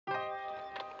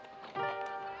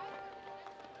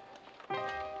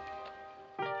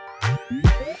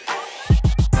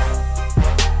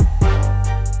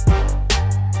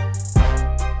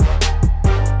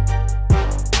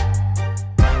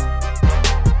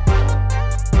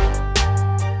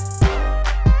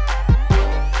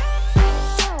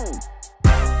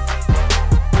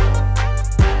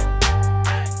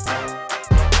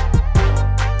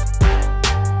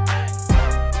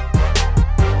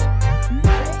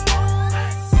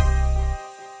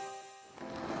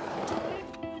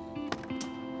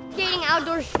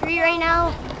Outdoor street right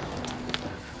now.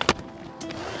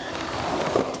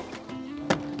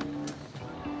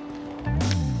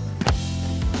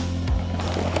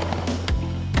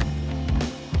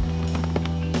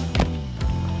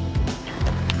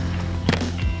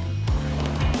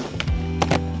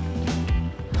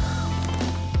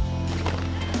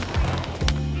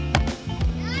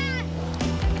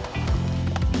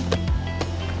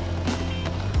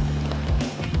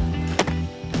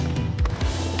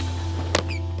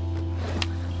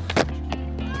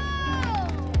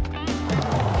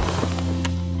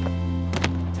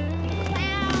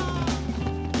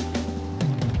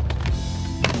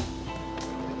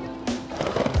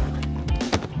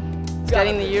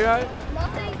 Skating the Euro?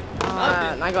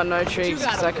 I got no tricks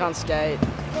because I can't skate.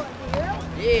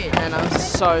 Yeah. And I'm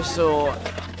so sore.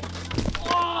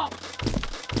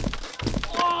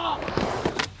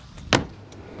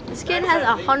 This kid has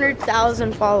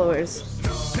 100,000 followers. Do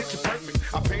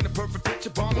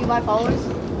you buy followers?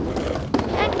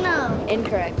 Heck no.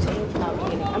 Incorrect. No,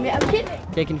 I'm kidding. I'm kidding.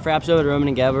 Taking fraps over to Roman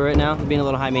and Gavo right now. Being a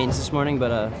little high maintenance this morning,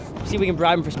 but see if we can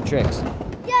bribe him for some tricks.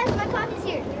 Yes, my coffee's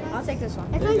here. I'll take this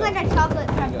one. It smells like a chocolate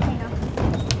frappuccino.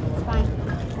 It's fine.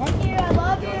 Thank you. I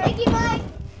love you. Thank you, Mike.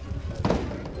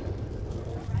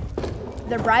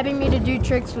 They're bribing me to do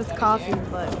tricks with coffee,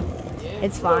 but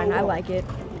it's fine. I like it.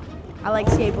 I like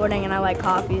skateboarding and I like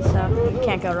coffee, so you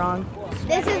can't go wrong.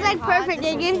 This is like perfect.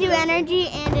 It gives you energy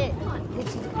and it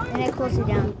cools you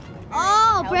down.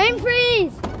 Oh, brain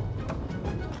freeze!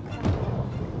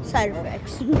 Side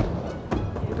effects.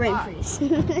 Brain freeze.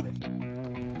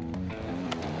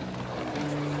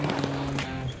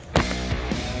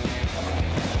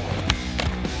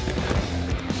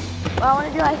 Well, I want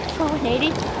to do like 180,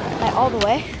 like all the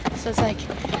way. So it's like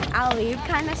alley-oop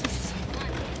kind of.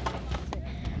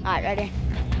 All right, ready?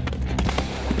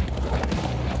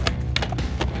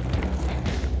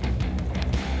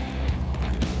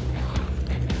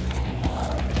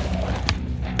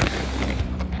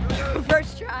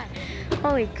 First try.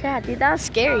 Holy crap, dude, that was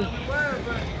scary.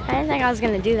 I didn't think I was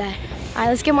gonna do that. All right,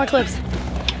 let's get more clips.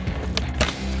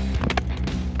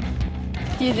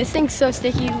 Dude, this thing's so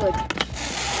sticky. Look.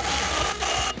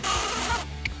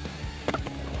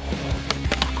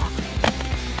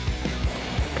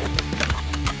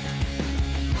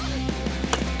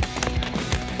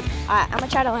 Alright, I'm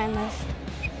gonna try to land this.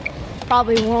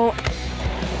 Probably won't. Did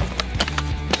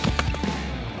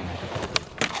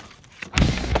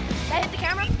that hit the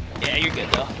camera? Yeah, you're good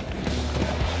though.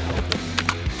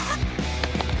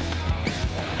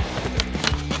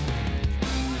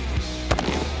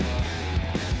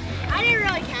 I didn't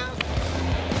really count.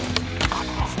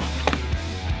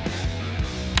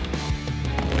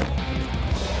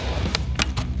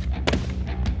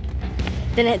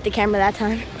 Didn't hit the camera that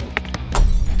time.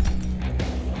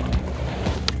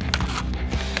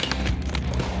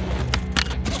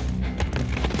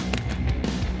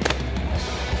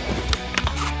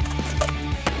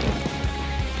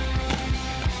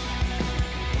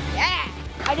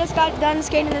 I just got done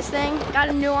skating this thing, got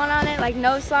a new one on it, like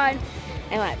nose slide,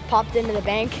 and like popped into the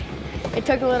bank. It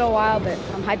took a little while, but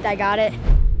I'm hyped I got it.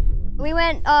 We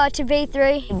went to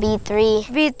B3. B3.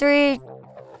 B3.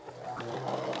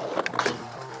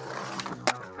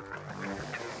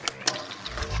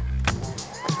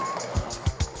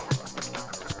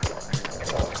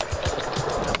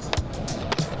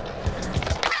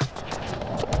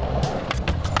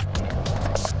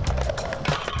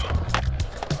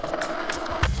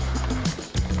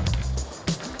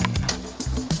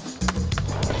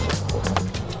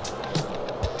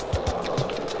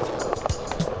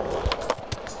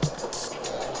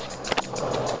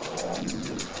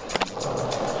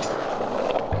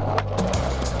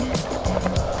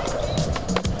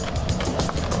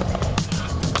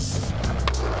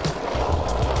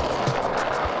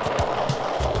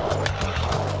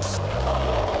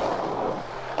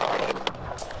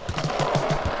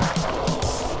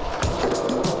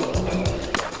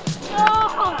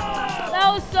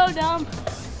 So dumb.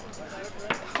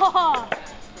 Oh.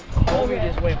 We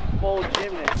just went full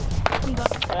gymnast. I'm done.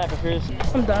 Back, Chris.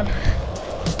 I'm done.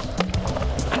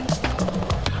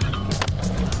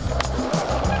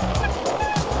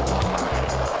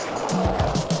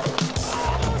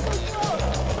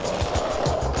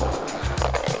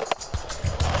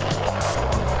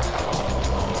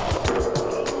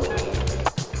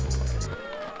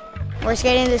 We're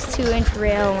skating this 2-inch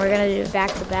rail and we're gonna do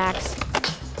back-to-backs.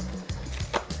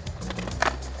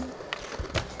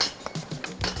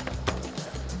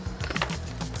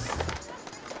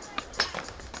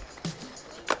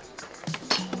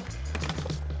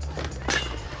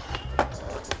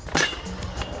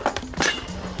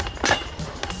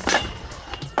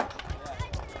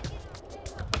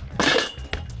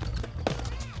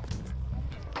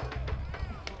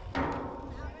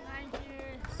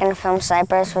 Gonna film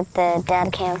Cypress with the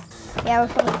dad cam. Yeah, we're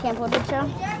filming the Camp Woodward show.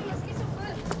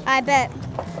 I bet.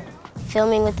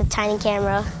 Filming with the tiny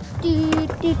camera.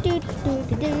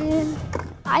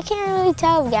 I can't really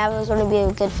tell if Gavo's gonna be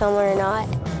a good filmer or not.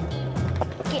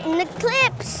 Getting the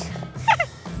clips.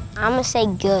 I'm gonna say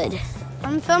good.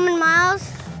 I'm filming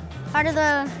Miles, part of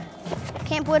the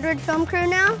Camp Woodward film crew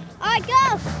now. All right,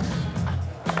 go.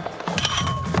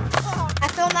 I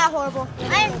filmed that horrible.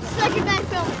 I am such a bad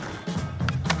filmer.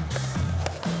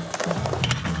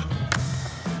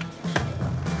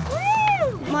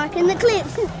 Marking the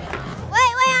clips. Wait,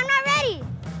 I'm not ready.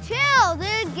 Chill,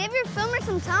 dude. Give your filmer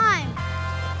some time.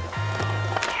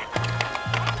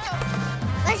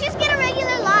 Let's just get a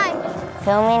regular line.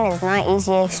 Filming is not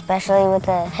easy, especially with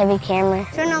a heavy camera.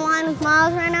 Turn the line with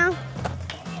Miles right now.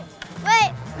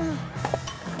 Wait.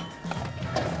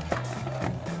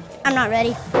 I'm not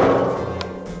ready.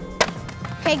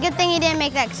 Okay, good thing you didn't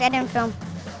make that because I didn't film.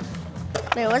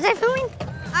 Wait, was I filming?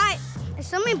 All right, there's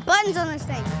so many buttons on this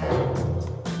thing.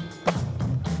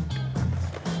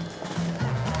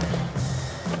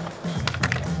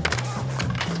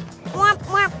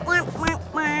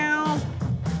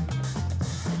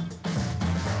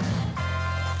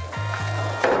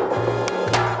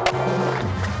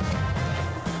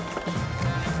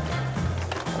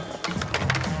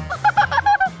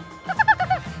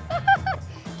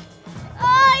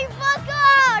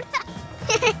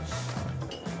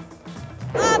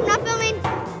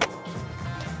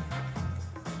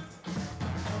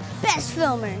 Best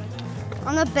filmer.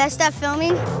 I'm the best at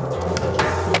filming.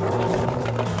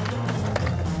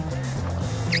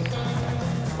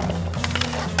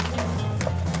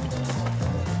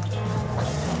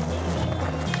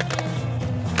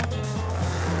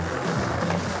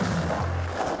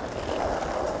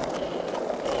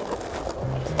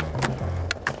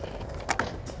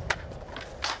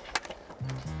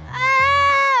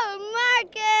 Oh,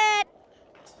 mark it.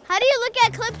 How do you look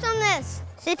at clips on this?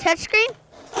 Is it touchscreen?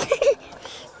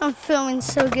 I'm filming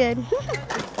so good.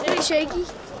 Maybe shaky,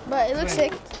 but it looks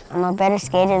sick. I'm a better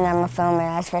skater than I'm a filmer,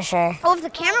 that's for sure. Oh, if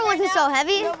the camera wasn't so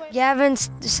heavy. Gavin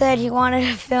said he wanted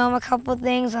to film a couple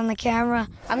things on the camera.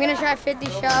 I'm gonna try 50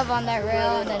 shove on that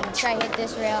rail and then try hit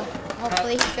this rail.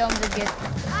 Hopefully he films it good.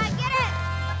 All right, get it.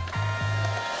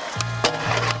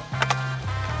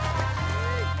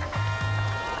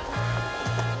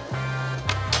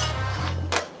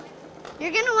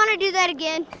 You're gonna want to do that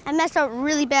again. I messed up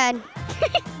really bad.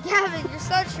 Gavin, you're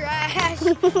so trash.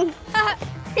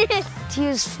 He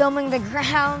was filming the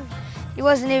ground. He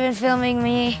wasn't even filming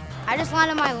me. I just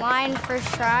landed my line first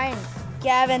try, and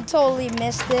Gavin totally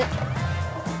missed it.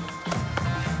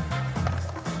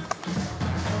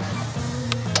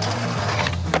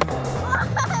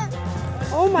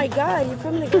 Oh my God, you're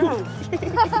from the ground.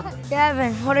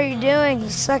 Gavin, what are you doing? You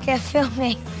suck at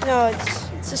filming. No,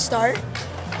 it's a start.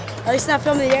 At least not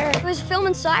filming the air. He was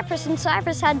filming Cypress, and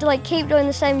Cypress had to like keep doing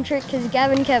the same trick because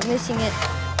Gavin kept missing it.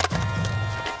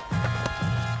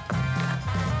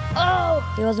 Oh!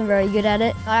 He wasn't very good at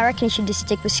it. I reckon he should just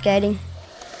stick with skating.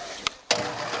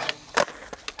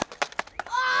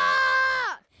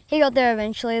 Ah! He got there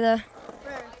eventually, though.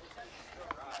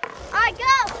 All right, go.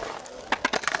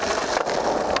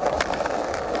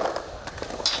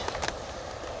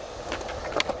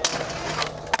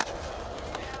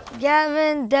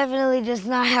 Gavin definitely does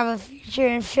not have a future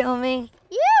in filming.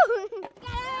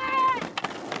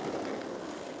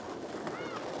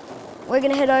 We're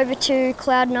gonna head over to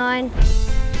Cloud 9.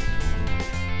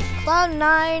 Cloud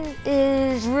 9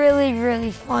 is really, really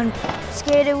fun.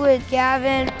 Skated with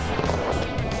Gavin.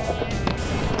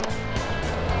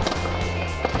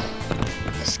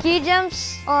 Ski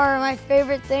jumps are my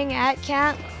favorite thing at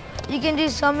camp. You can do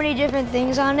so many different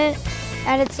things on it,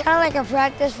 and it's kind of like a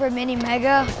practice for mini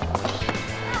mega.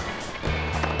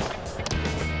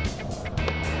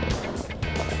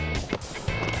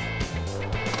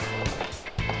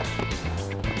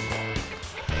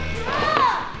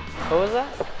 What was that?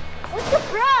 What's the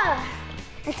bruh?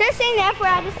 Instead of saying the F word,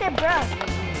 I just said bruh.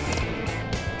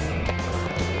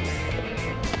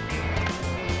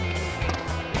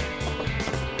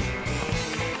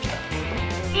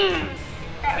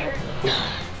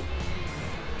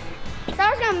 I thought I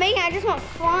was gonna making, I just want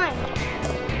fun.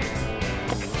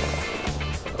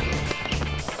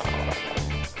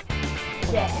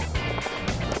 Yeah.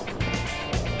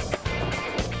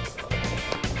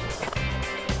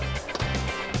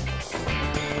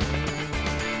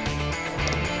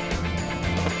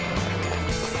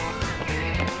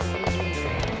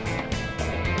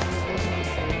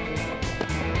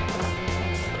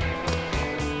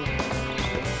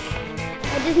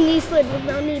 I just knee slid with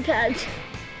no knee pads.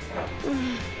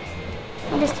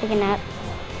 I'm just taking a nap.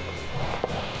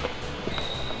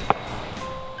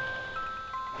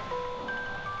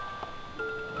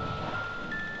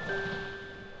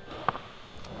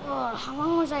 Oh, how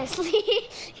long was I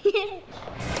asleep?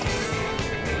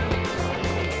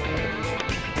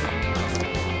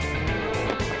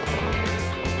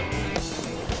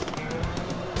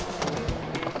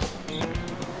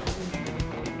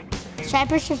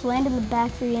 Cypress just landed in the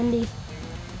back for Indy.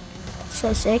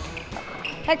 So sick.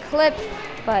 That clip,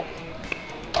 but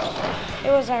it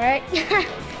was all right.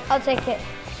 I'll take it.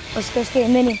 Let's go skate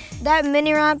mini. That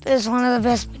mini ramp is one of the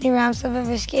best mini ramps I've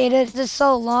ever skated. It's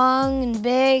so long and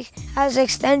big, has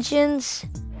extensions.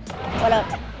 What up?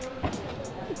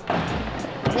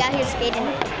 We out here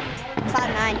skating.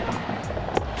 Cloud 9.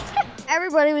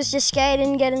 Everybody was just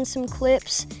skating, getting some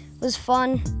clips. It was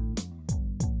fun.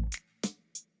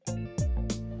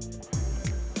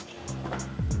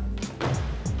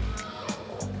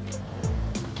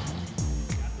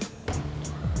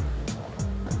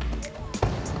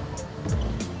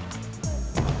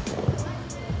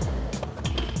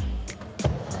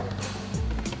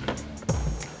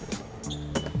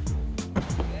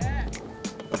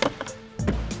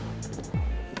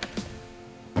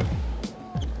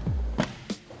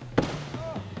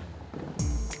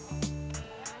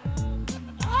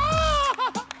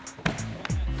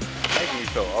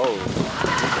 So old.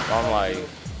 I'm like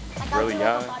really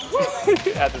young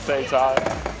at the same time.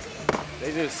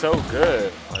 They just so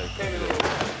good. Like,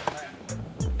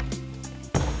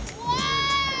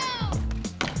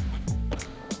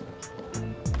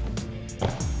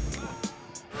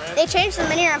 They changed the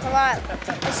mini ramp a lot.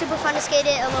 It's super fun to skate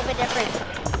it a little bit different.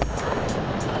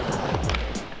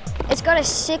 It's got a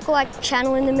sick like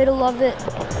channel in the middle of it.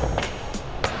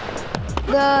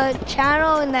 The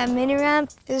channel in that mini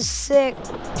ramp is sick.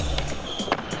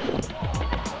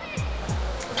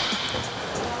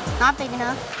 Not big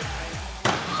enough.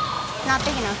 Not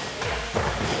big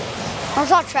enough.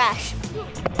 That's all trash.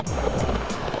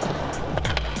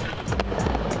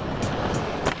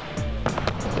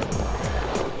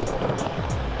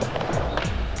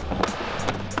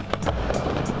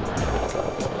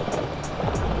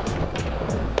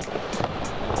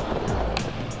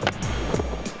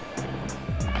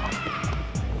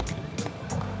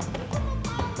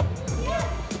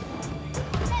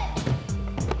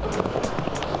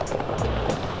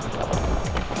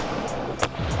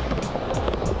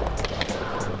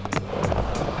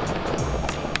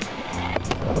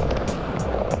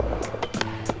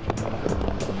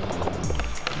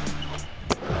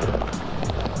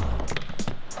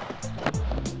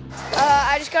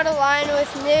 I just got a line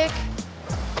with Nick.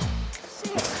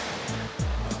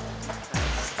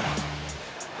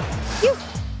 Phew.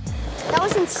 That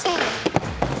was insane.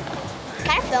 Can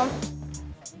I film?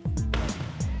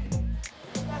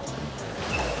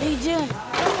 What are you doing?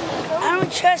 I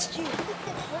don't trust you.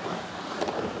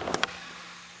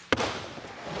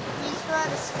 He's for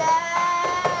the sky.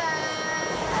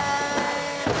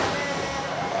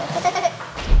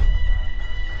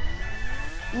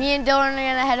 Me and Dylan are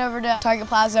gonna head over to Target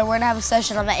Plaza. We're gonna have a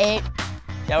session on the 8.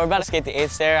 Yeah, we're about to skate the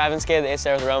 8th stair. I haven't skated the 8th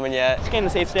stair with Roman yet. Skating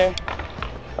this 8th stair.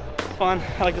 It's fun.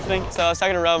 I like this thing. So I was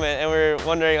talking to Roman, and we were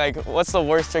wondering, like, what's the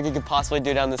worst trick you could possibly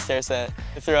do down the stair set?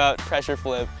 I threw out pressure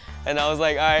flip. And I was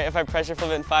like, all right, if I pressure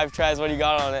flip it in 5 tries, what do you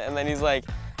got on it? And then he's like,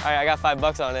 all right, I got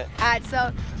 $5 on it. All right,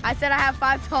 so I said I have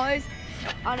 $5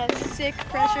 on a sick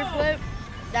pressure flip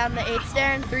down the 8th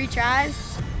stair in 3 tries.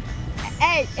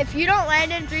 Hey, if you don't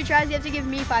land it in 3 tries, you have to give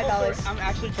me $5. I'm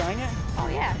actually trying it? Oh,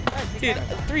 yeah. Dude,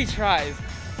 3 tries.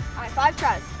 All right, 5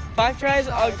 tries. 5 tries,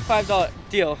 I'll $5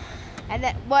 deal. And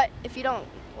then what if you don't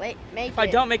make it? If I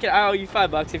don't make it, I owe you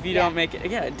 $5. If you don't make it,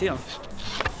 yeah, deal.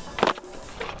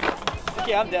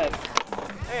 Okay, I'm dead.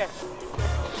 Okay.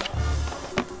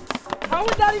 How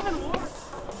would that even work?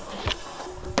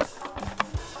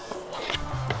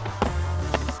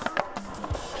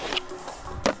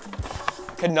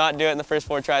 Could not do it in the first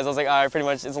 4 tries. I was like, all right, pretty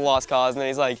much it's a lost cause. And then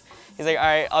he's like, all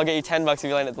right, I'll get you $10 if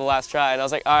you land it the last try. And I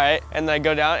was like, all right. And then I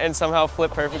go down and somehow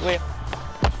flip perfectly.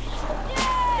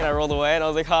 And I rolled away and I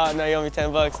was like, ha, now you owe me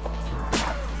 $10.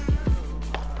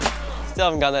 Still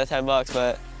haven't gotten that $10,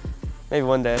 but Maybe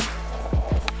one day.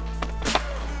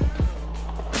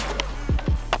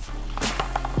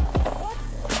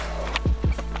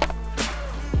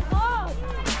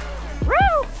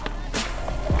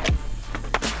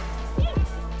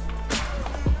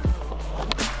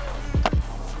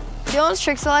 Dylan's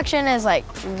trick selection is like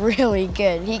really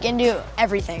good. He can do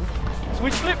everything.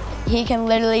 Switch flip. He can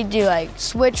literally do like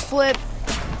switch flip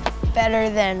better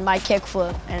than my kick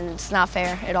flip, and it's not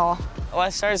fair at all. Well, I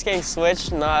started skating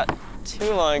switch not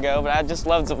too long ago, but I just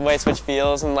love the way switch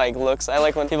feels and like looks. I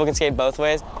like when people can skate both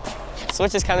ways.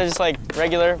 Switch is kind of just like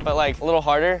regular, but like a little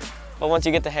harder. But once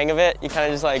you get the hang of it, you kind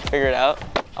of just like figure it out.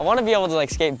 I want to be able to like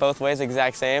skate both ways the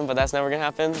exact same, but that's never gonna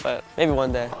happen, but maybe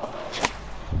one day.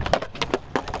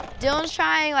 Dylan's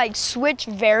trying like switch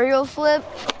varial flip,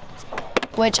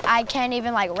 which I can't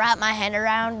even like wrap my hand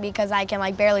around because I can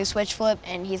like barely switch flip,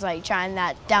 and he's like trying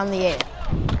that down the 8.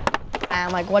 And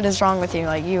I'm like, what is wrong with you?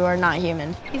 Like, you are not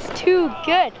human. He's too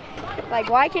good. Like,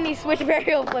 why can he switch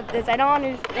varial flip this? I don't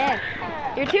understand.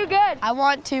 You're too good. I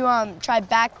want to try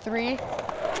back 3.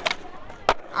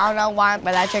 I don't know why,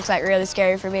 but that trick's like really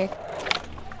scary for me.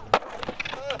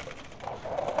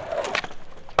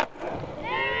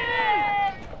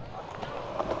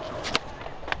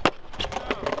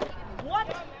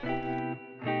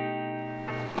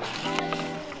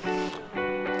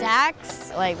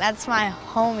 Dax, like that's my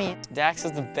homie. Dax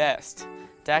is the best.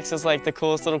 Dax is like the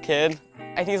coolest little kid.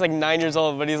 I think he's like 9 years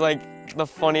old, but he's like the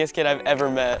funniest kid I've ever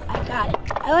met. I got it.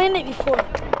 I landed it before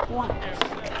once.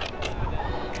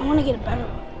 I want to get a better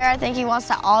one. I think he wants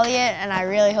to ollie it, and I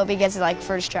really hope he gets it like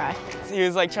first try. He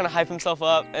was like trying to hype himself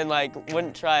up and like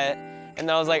wouldn't try it. And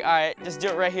then I was like, all right, just do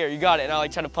it right here. You got it. And I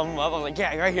like tried to pump him up. I was like,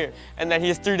 yeah, right here. And then he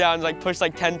just threw down and like pushed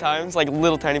like 10 times, like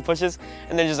little tiny pushes,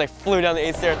 and then just like flew down the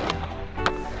 8th stair.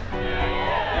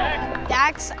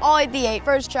 Dax ollied the 8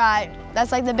 first try.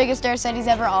 That's like the biggest stair set he's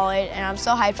ever ollied, and I'm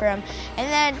so hyped for him.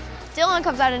 And then Dylan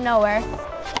comes out of nowhere.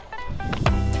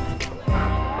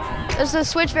 There's the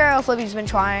switch varial flip he's been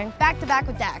trying. Back to back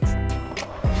with Dax.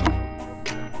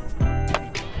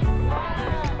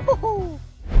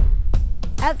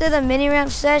 After the mini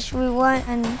ramp sesh, we went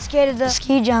and skated the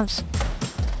ski jumps.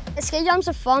 The ski jumps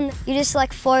are fun. You just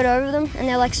like float over them, and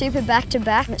they're like super back to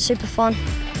back. It's super fun.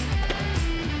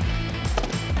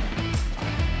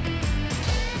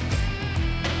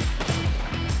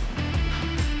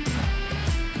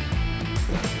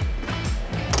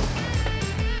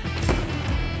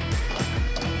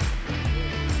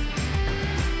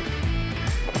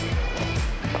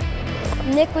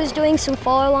 Nick was doing some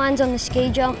follow lines on the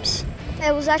ski jumps.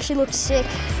 It was actually looked sick.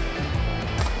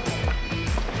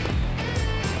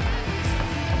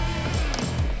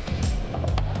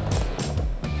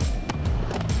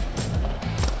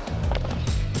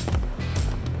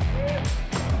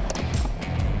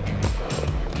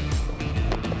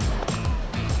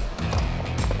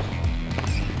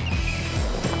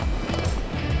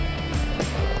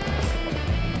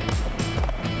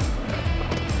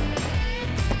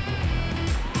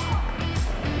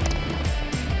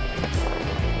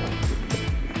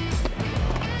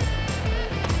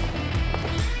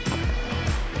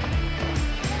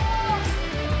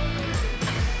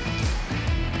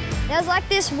 There's like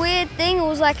this weird thing, it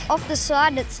was like off the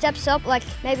side that steps up like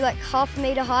maybe like half a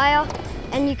meter higher,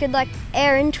 and you could like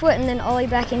air into it and then ollie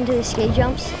back into the ski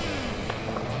jumps.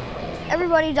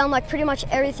 Everybody done like pretty much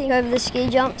everything over the ski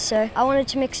jumps, so I wanted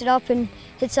to mix it up and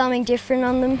hit something different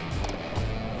on them.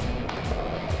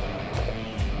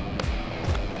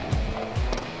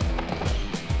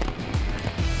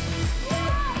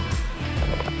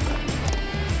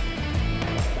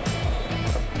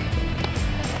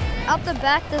 Up the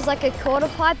back, there's like a quarter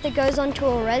pipe that goes onto a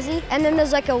resi, and then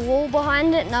there's like a wall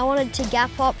behind it, and I wanted to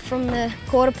gap up from the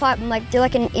quarter pipe and like do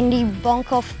like an indie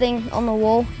bonk off thing on the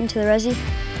wall into the resi.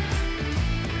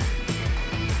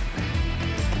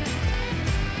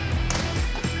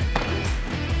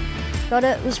 Got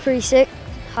it, was pretty sick,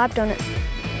 hyped on it.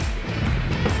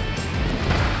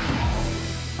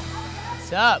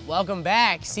 What's up? Welcome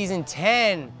back, season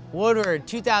 10, Woodward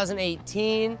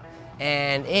 2018.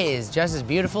 And it is just as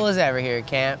beautiful as ever here at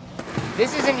camp.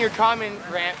 This isn't your common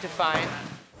ramp to find.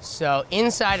 So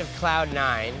inside of Cloud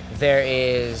 9, there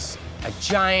is a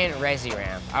giant resi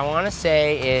ramp. I want to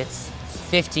say it's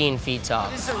 15 feet tall.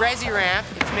 This is a resi ramp.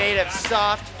 It's made of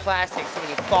soft plastic, so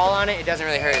when you fall on it, it doesn't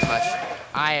really hurt as much.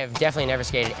 I have definitely never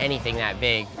skated anything that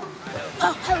big.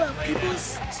 Oh, hello,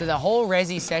 peoples. So the whole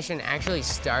resi session actually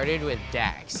started with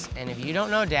Dax. And if you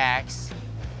don't know Dax,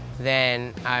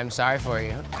 then I'm sorry for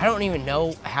you. I don't even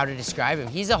know how to describe him.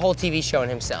 He's a whole TV show in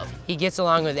himself. He gets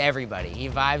along with everybody. He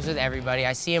vibes with everybody.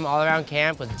 I see him all around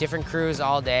camp with different crews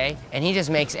all day, and he just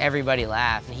makes everybody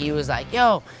laugh. And he was like,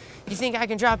 yo, you think I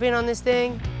can drop in on this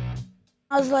thing?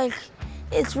 I was like,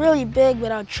 it's really big,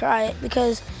 but I'll try it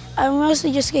because I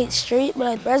mostly just skate street,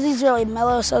 but Reslie's really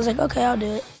mellow, so I was like, okay, I'll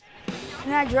do it.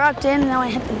 And I dropped in, and then when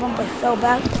I hit the bump, I fell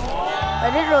back. I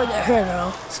didn't really get hurt at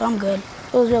all, so I'm good.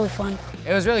 It was really fun.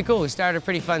 It was really cool. We started a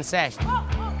pretty fun session.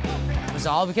 It was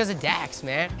all because of Dax,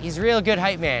 man. He's a real good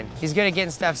hype man. He's good at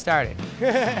getting stuff started.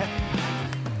 Then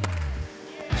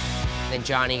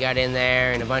Johnny got in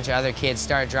there, and a bunch of other kids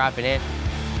started dropping in.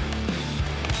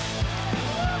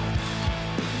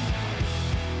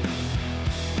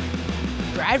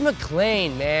 Brad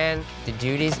McClain, man. The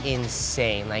dude is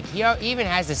insane. Like, he even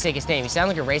has the sickest name. He sounds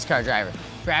like a race car driver.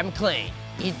 Brad McClain.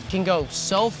 He can go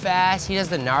so fast. He does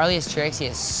the gnarliest tricks. He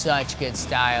has such good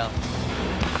style.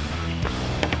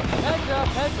 Heads up,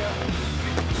 heads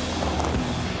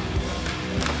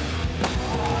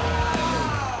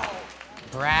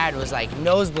up. Brad was like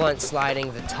nose blunt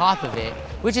sliding the top of it,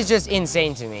 which is just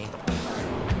insane to me.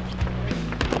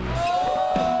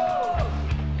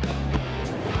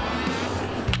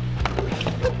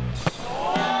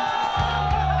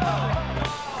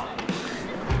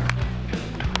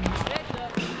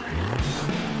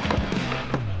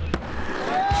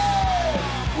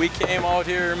 We came out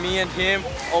here, me and him,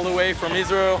 all the way from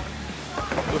Israel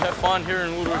to have fun here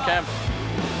in Woodward Camp.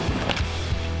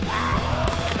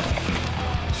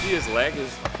 See his leg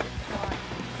is...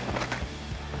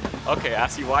 Okay, I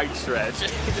see why you stretch.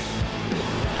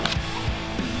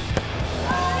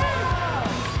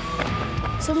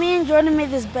 So me and Jordan made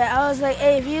this bet. I was like,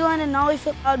 hey, if you land a nollie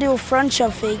flip, I'll do a front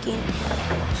shove faking.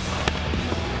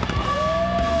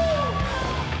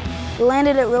 We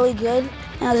landed it really good.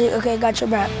 And I was like, okay, got your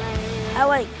back. I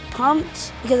like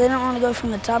pumped because I didn't want to go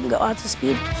from the top and go lots of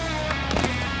speed.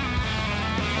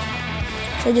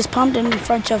 So I just pumped and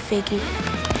front shove fakie.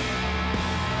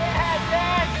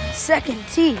 Second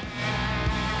tee.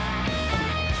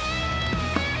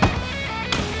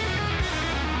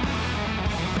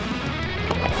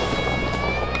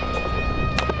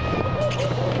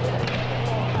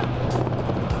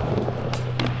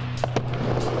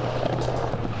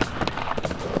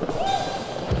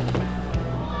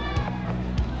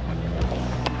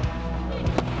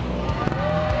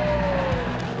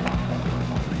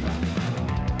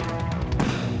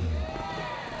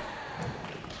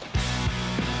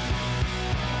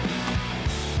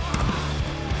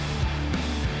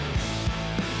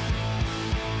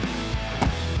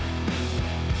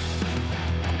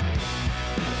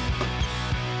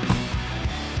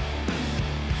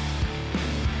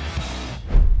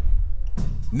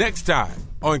 Next time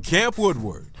on Camp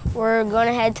Woodward. We're going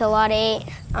to head to Lot 8.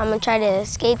 I'm going to try to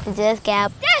skate the death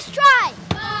gap. Let's try!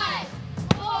 5,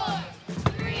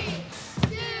 4, 3,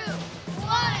 2,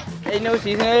 1. Hey, you know what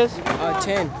season it is?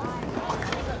 10.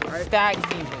 Stack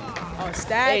season. Oh,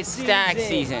 stack It's stack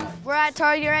season. We're at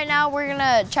Target right now. We're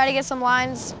gonna try to get some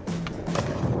lines.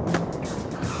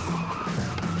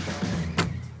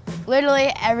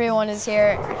 Literally everyone is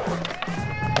here.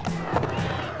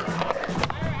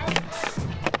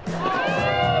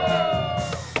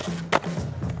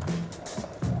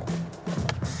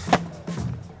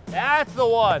 That's the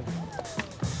one.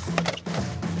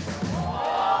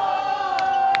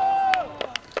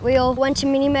 We all went to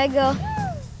Mini Mega.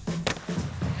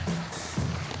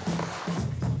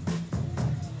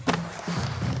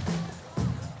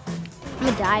 I'm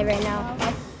gonna die right now.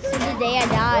 This is the day I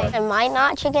die. I might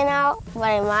not chicken out, but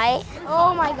I might.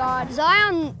 Oh my God.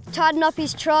 Zion tightened up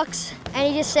his trucks and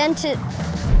he just sent it